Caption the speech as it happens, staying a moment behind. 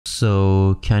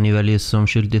So Canny Valley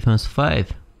Essential Defense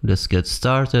 5. Let's get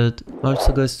started.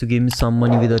 Also guys, to give me some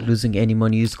money without losing any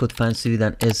money, use code FANCY with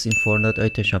an S in Fortnite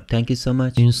item shop. Thank you so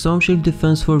much. In Essential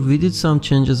Defense 4, we did some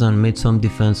changes and made some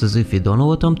defenses. If you don't know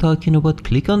what I'm talking about,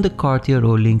 click on the card here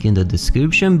or link in the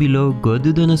description below. Go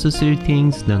do the necessary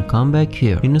things, then come back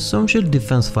here. In Essential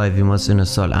Defense 5, we must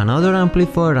install another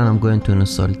amplifier, and I'm going to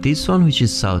install this one, which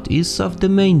is southeast of the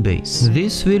main base.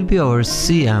 This will be our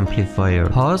C amplifier.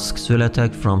 Husks will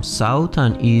attack from south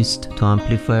and east to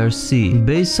amplifier C.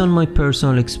 Based on my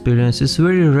personal experience, it's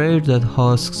very rare that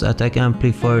husks attack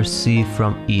amplifier C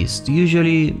from east.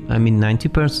 Usually,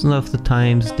 90% of the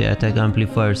times they attack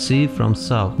amplifier C from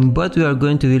south. But we are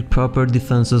going to build proper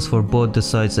defenses for both the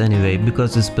sides anyway,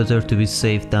 because it's better to be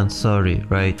safe than sorry,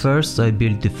 right? First, I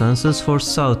build defenses for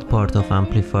south part of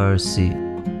amplifier C.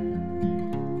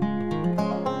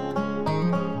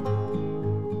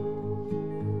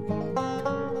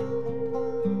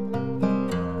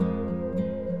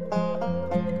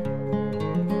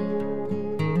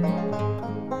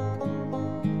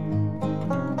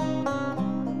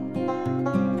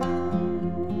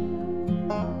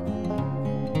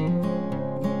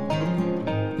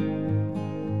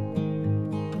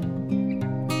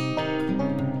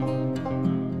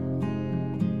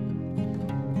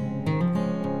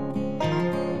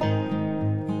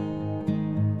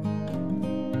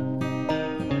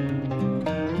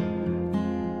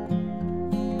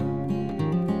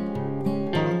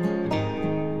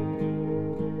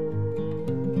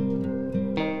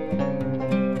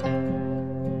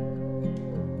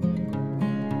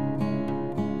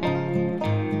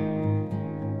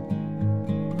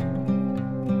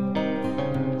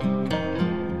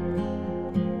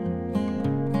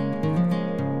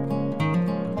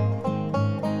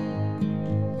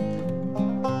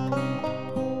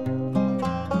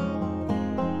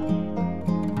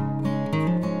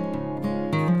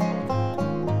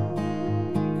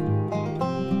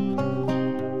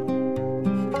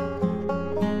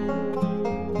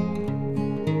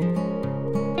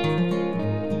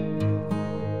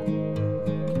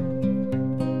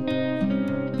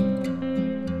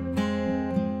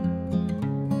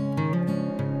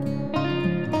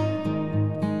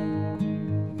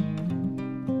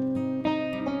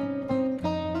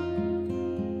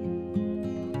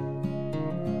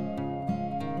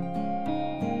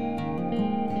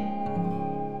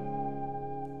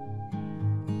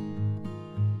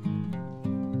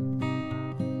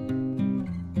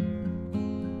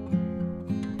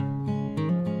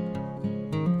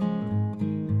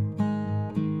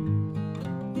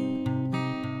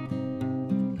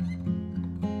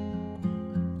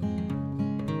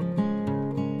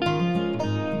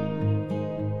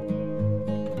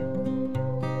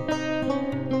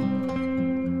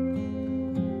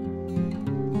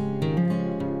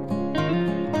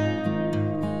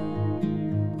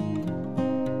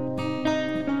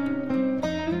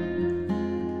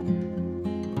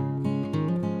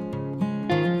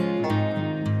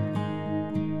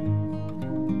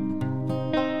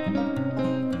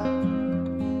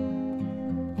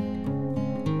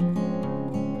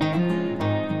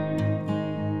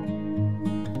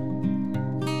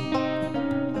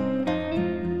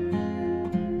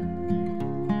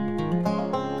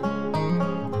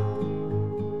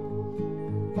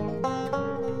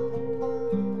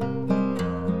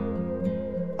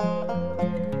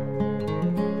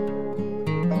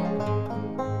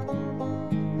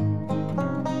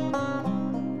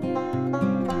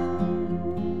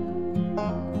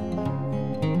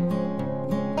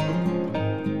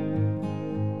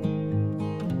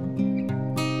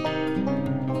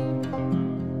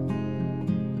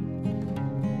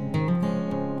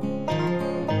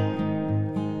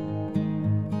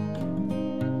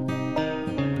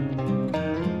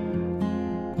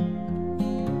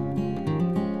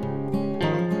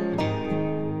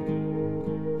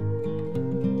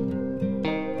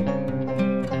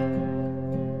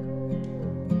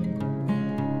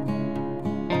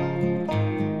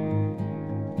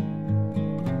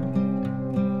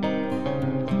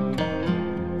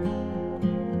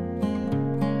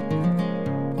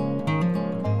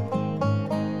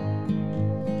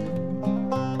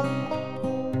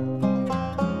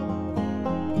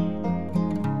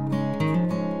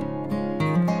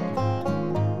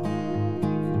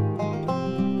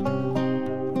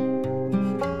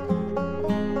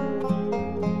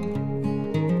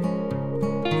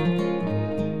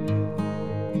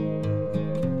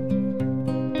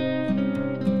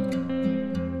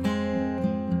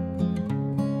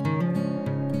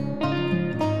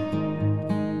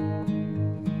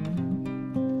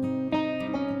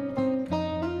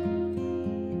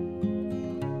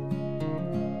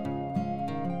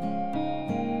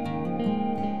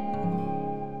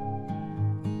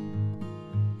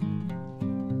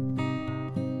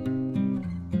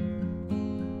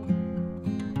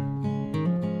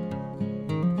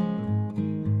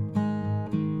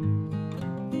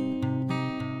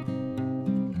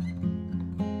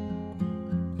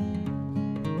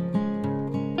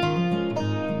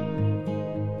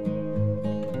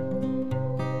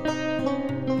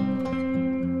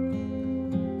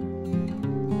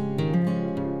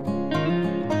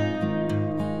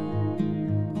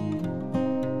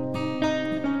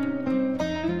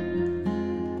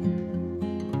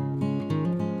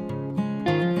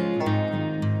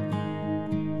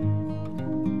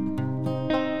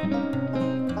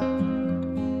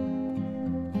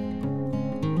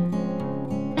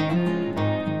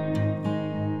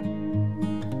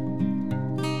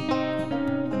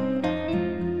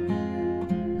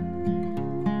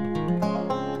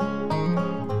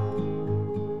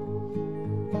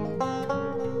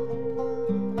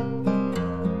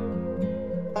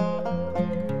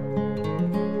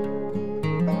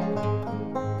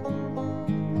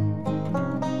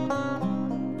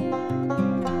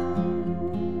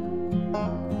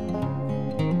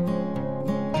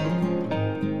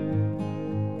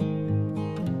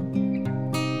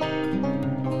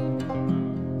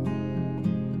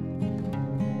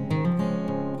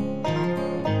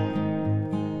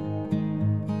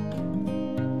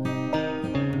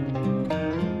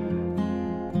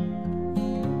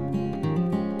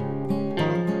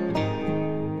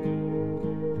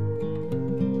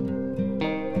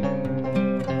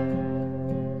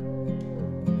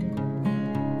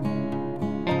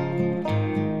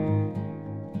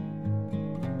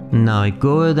 Now I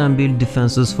go ahead and build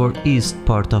defenses for east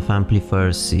part of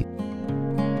amplifier C.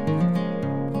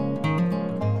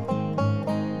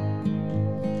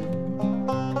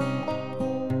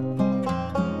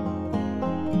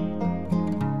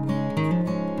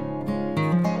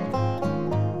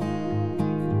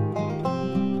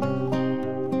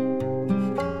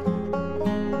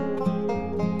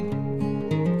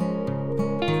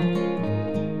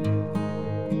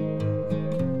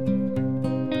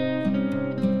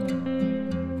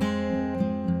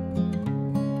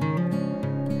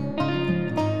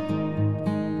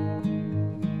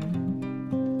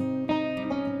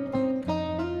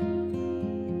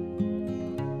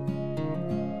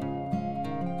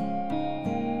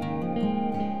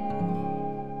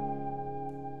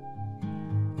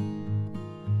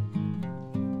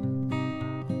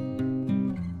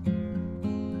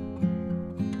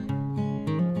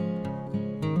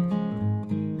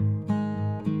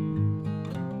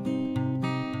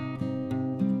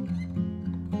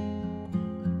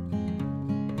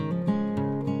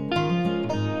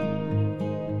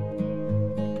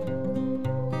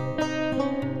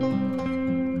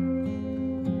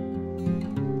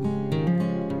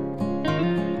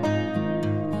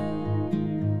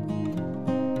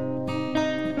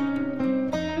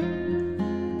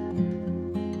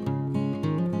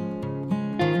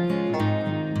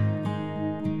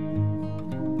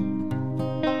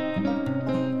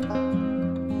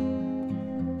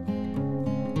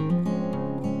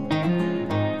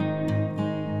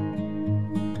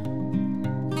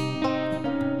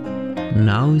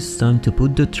 Now it's time to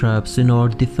put the traps in our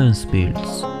defense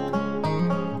builds.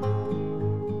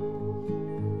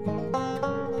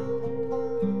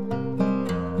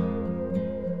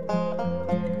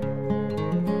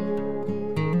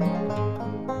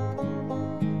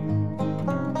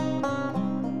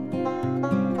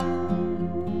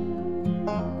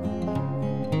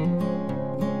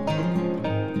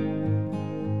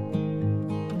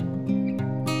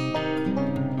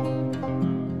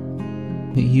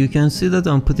 You can see that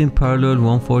I'm putting parallel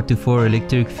 144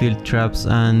 electric field traps,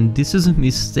 and this is a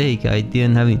mistake. I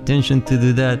didn't have intention to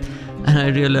do that, and I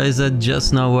realized that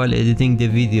just now while editing the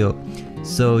video.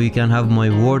 So you can have my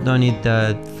word on it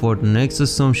that for the next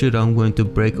storm shoot I'm going to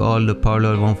break all the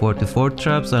parallel 144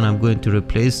 traps and I'm going to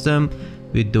replace them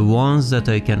with the ones that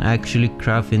I can actually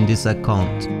craft in this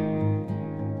account.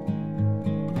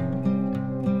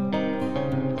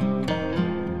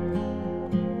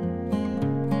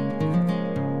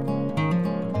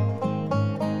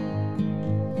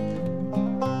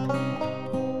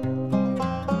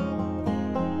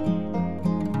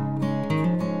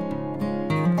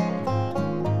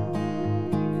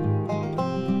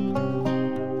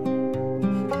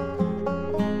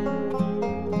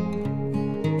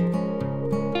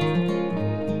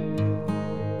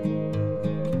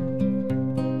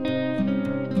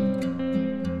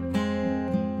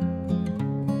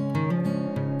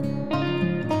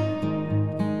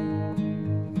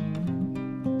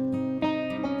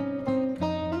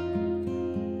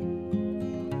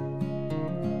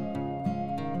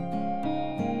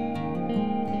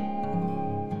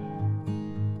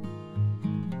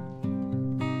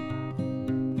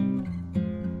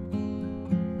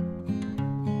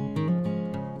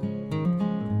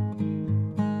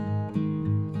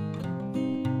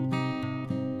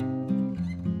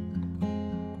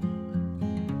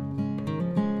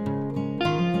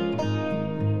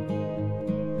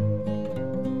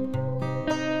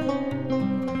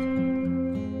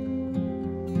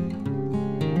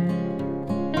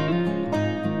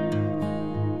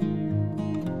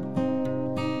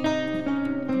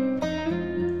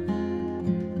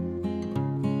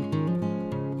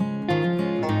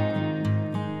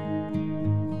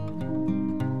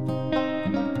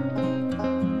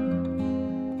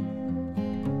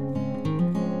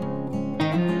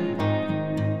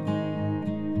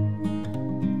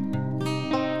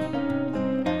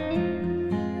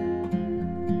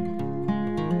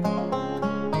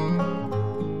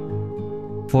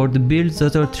 For the builds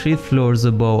that are 3 floors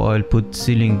above, I'll put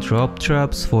ceiling drop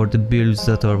traps. For the builds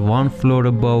that are 1 floor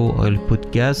above, I'll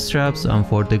put gas traps, and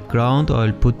for the ground,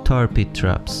 I'll put tar pit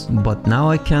traps. But now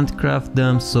I can't craft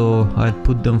them, so I'll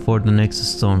put them for the next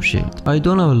storm shield. I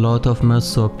don't have a lot of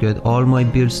mats to upgrade all my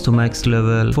builds to max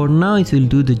level. For now it will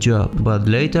do the job, but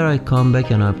later I come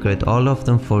back and upgrade all of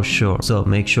them for sure. So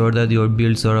make sure that your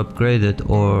builds are upgraded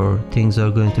or things are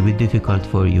going to be difficult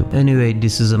for you. Anyway,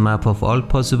 this is a map of all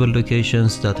possible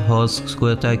locations that hosts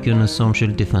could attack you in Assume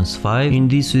Shield Defense 5. In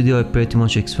this video I pretty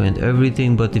much explained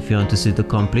everything, but if you want to see the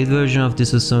complete version of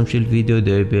this Assume Shield video,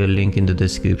 there will be a link in the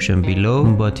description below.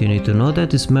 But you need to know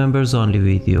that it's members only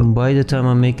video. By the time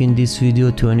I'm making this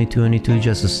video, 2022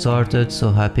 just started,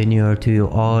 so happy new year to you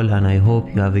all, and I hope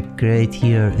you have a great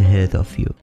year ahead of you.